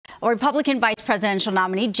A Republican vice presidential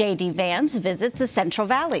nominee JD Vance visits the Central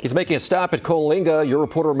Valley. He's making a stop at Coalinga. Your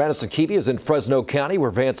reporter Madisen Keavy is in Fresno County,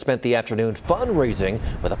 where Vance spent the afternoon fundraising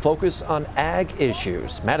with a focus on ag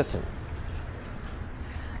issues. Madison.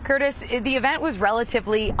 Curtis, the event was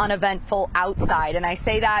relatively uneventful outside, and I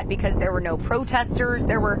say that because there were no protesters.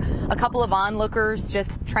 There were a couple of onlookers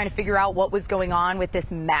just trying to figure out what was going on with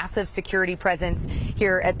this massive security presence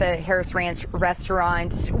here at the Harris Ranch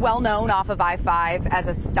restaurant, well known off of I-5 as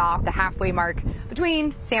a stop, the halfway mark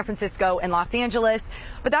between San Francisco and Los Angeles.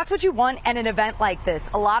 But that's what you want at an event like this.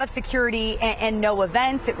 A lot of security and no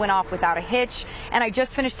events. It went off without a hitch. And I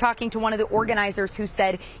just finished talking to one of the organizers who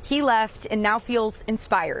said he left and now feels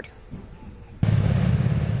inspired.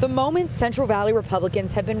 The moment Central Valley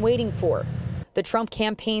Republicans have been waiting for. The Trump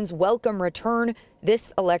campaign's welcome return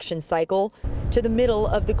this election cycle to the middle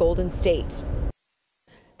of the Golden State.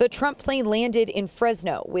 The Trump plane landed in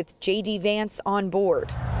Fresno with JD Vance on board.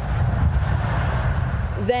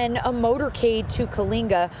 Then a motorcade to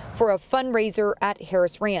Coalinga for a fundraiser at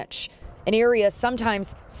Harris Ranch, an area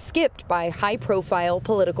sometimes skipped by high-profile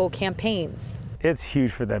political campaigns. It's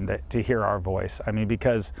huge for them to hear our voice. I mean,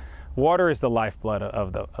 because water is the lifeblood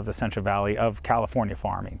of the Central Valley, of California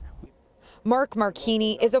farming. Mark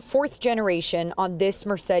Marchini is a fourth generation on this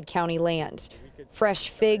Merced County land. Fresh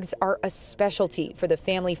figs are a specialty for the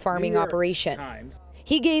family farming operation.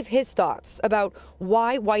 He gave his thoughts about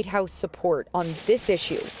why White House support on this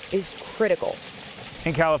issue is critical.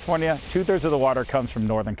 In California, 2/3 of the water comes from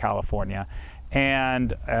Northern California,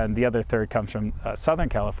 and the other third comes from Southern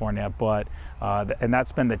California, and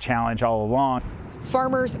that's been the challenge all along.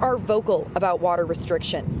 Farmers are vocal about water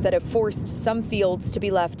restrictions that have forced some fields to be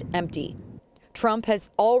left empty. Trump has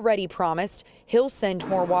already promised he'll send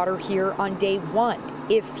more water here on day one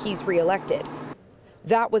if he's reelected.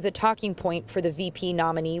 That was a talking point for the VP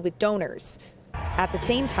nominee with donors. At the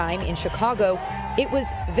same time, in Chicago, it was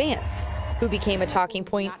Vance who became a talking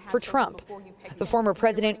point for Trump. The former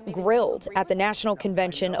president grilled at the National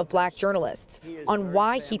Convention of Black Journalists on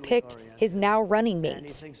why he picked his now running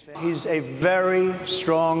mate. He's a very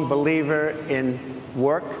strong believer in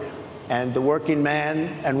work and the working man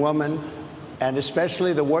and woman, and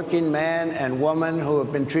especially the working man and woman who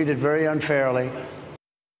have been treated very unfairly.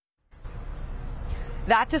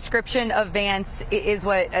 That description of Vance is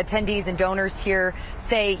what attendees and donors here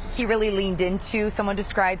say he really leaned into. Someone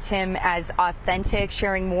described him as authentic,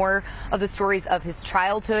 sharing more of the stories of his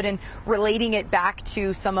childhood and relating it back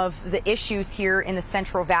to some of the issues here in the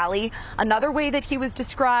Central Valley. Another way that he was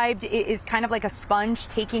described is kind of like a sponge,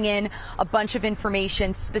 taking in a bunch of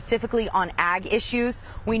information specifically on ag issues.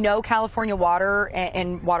 We know California water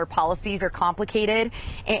and water policies are complicated,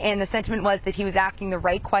 and the sentiment was that he was asking the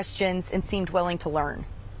right questions and seemed willing to learn.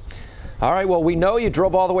 All right, well, we know you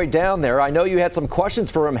drove all the way down there. I know you had some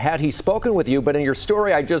questions for him had he spoken with you, but in your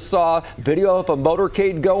story, I just saw video of a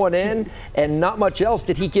motorcade going in and not much else.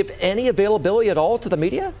 Did he give any availability at all to the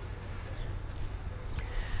media?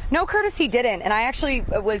 No, Curtis, he didn't. And I actually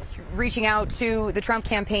was reaching out to the Trump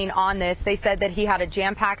campaign on this. They said that he had a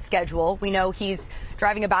jam-packed schedule. We know he's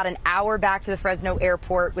driving about an hour back to the Fresno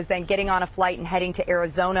airport, was then getting on a flight and heading to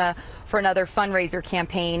Arizona for another fundraiser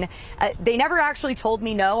campaign. They never actually told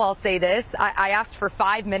me no, I'll say this. I asked for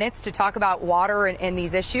 5 minutes to talk about water and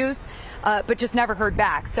these issues. But just never heard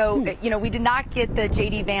back. So, you know, we did not get the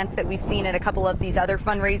JD Vance that we've seen at a couple of these other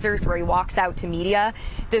fundraisers where he walks out to media.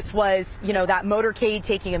 This was, you know, that motorcade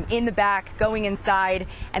taking him in the back, going inside,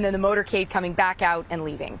 and then the motorcade coming back out and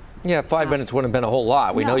leaving. Yeah, 5 minutes wouldn't have been a whole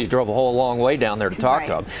lot. We know you drove a whole long way down there to talk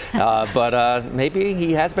to him. But maybe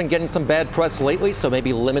he has been getting some bad press lately, so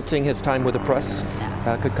maybe limiting his time with the press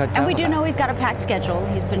could cut down. And we do know he's got a packed schedule.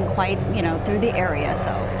 He's been quite, you know, through the area,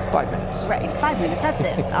 so. 5 minutes. Right, 5 minutes, that's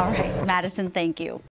it. All right, Madison, thank you.